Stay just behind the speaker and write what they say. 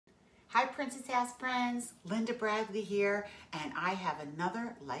Hi Princess House friends, Lindabradley here, and I have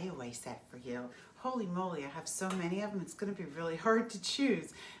another layaway set for you. Holy moly, I have so many of them, it's going to be really hard to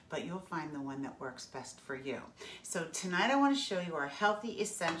choose, but you'll find the one that works best for you. So tonight I want to show you our Healthy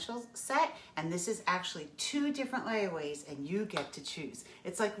Essentials set, and this is actually 2 different layaways and you get to choose.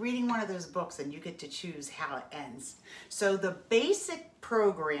 It's like reading one of those books and you get to choose how it ends. So the basic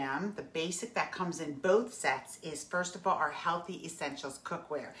program, the basic that comes in both sets is, first of all, our Healthy Essentials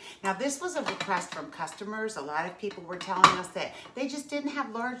cookware. Now this was a request from customers. A lot of people were telling us that they just didn't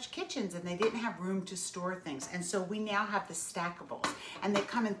have large kitchens and they didn't have room to store things. And so we now have the Stackables, and they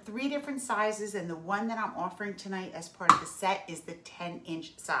come in 3 different sizes, and the one that I'm offering tonight as part of the set is the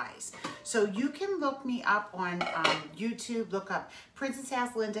 10-inch size. So you can look me up on YouTube, look up Princess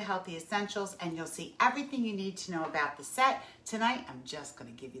House Linda Healthy Essentials, and you'll see everything you need to know about the set. Tonight, I'm just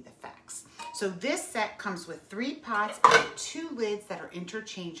going to give you the facts. So this set comes with 3 pots and 2 lids that are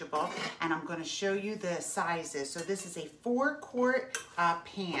interchangeable, and I'm going to show you the sizes. So this is a 4-quart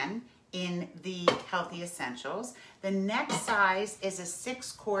pan in the Healthy Essentials. The next size is a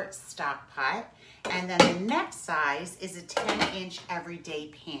 6-quart stock pot, and then the next size is a 10-inch everyday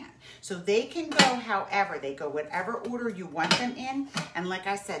pan. So they can go however, they go whatever order you want them in, and like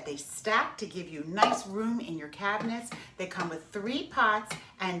I said, they stack to give you nice room in your cabinets. They come with 3 pots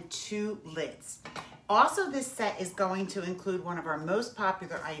and 2 lids. Also, this set is going to include one of our most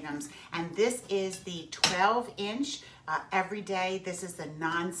popular items, and this is the 12-inch everyday. This is the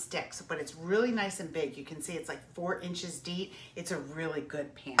non-stick, but it's really nice and big. You can see it's like 4 inches deep. It's a really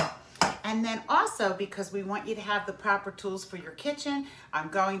good pan. And then also, because we want you to have the proper tools for your kitchen, I'm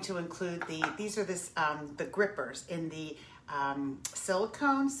going to include the grippers in the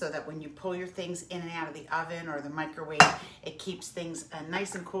silicone, so that when you pull your things in and out of the oven or the microwave, it keeps things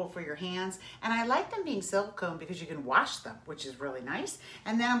nice and cool for your hands. And I like them being silicone because you can wash them, which is really nice.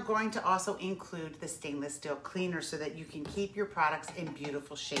 And then I'm going to also include the stainless steel cleaner so that you can keep your products in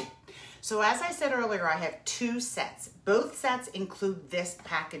beautiful shape. So as I said earlier, I have 2 sets. Both sets include this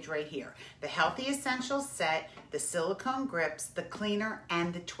package right here: the Healthy Essentials set, the silicone grips, the cleaner,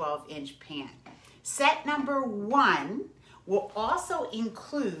 and the 12-inch pan. Set number 1 will also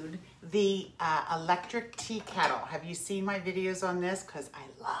include the electric tea kettle. Have you seen my videos on this? Because I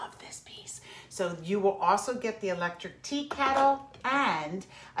love this piece. So you will also get the electric tea kettle and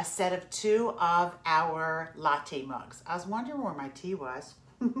a set of 2 of our latte mugs. I was wondering where my tea was.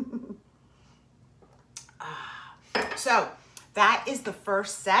 So that is the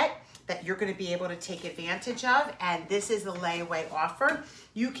first set that you're going to be able to take advantage of, and this is the layaway offer.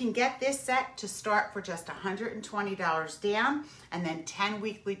 You can get this set to start for just $120 down, and then 10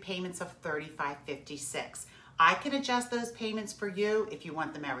 weekly payments of $35.56. I can adjust those payments for you if you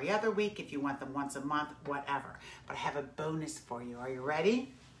want them every other week, if you want them once a month, whatever. But I have a bonus for you. Are you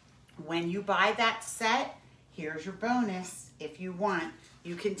ready? When you buy that set, here's your bonus. If you want,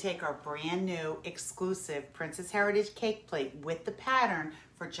 you can take our brand new exclusive Princess Heritage cake plate with the pattern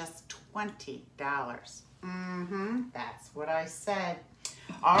for just $20. That's what I said.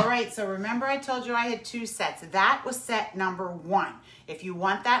 All right, so remember I told you I had 2 sets. That was set number 1. If you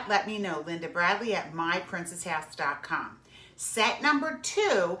want that, let me know. Lindabradley at myprincesshouse.com. Set number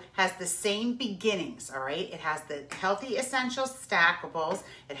 2 has the same beginnings, all right? It has the Healthy Essentials Stackables.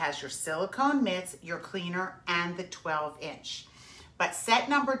 It has your silicone mitts, your cleaner, and the 12-inch. But set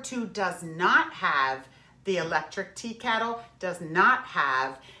number 2 does not have the electric tea kettle, does not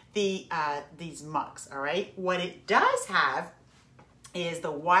have the these mugs, all right? What it does have is the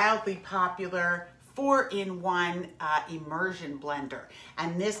wildly popular 4-in-1 immersion blender,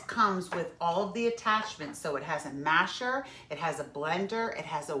 and this comes with all of the attachments. So it has a masher, it has a blender, it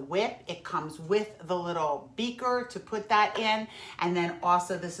has a whip, it comes with the little beaker to put that in, and then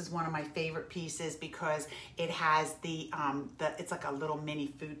also this is one of my favorite pieces because it has it's like a little mini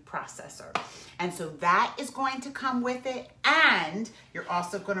food processor, and so that is going to come with it, and you're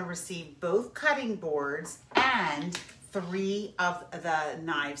also going to receive both cutting boards and 3 of the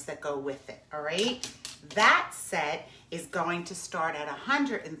knives that go with it, all right? That set is going to start at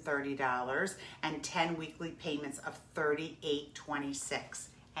 $130 and 10 weekly payments of $38.26.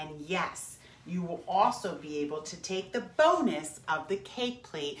 And yes, you will also be able to take the bonus of the cake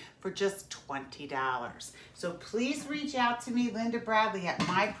plate for just $20. So please reach out to me, Lindabradley at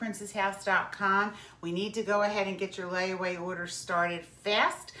myprincesshouse.com. We need to go ahead and get your layaway orders started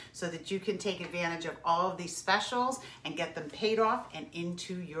fast so that you can take advantage of all of these specials and get them paid off and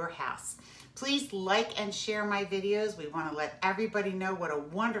into your house. Please like and share my videos. We want to let everybody know what a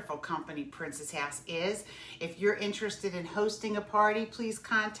wonderful company Princess House is. If you're interested in hosting a party, please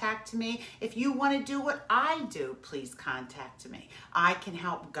contact me. If you you want to do what I do, please contact me. I can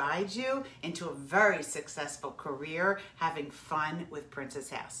help guide you into a very successful career having fun with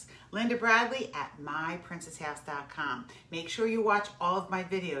Princess House. Lindabradley at myprincesshouse.com. Make sure you watch all of my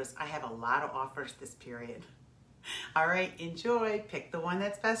videos. I have a lot of offers this period. All right, enjoy. Pick the one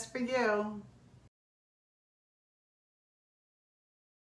that's best for you.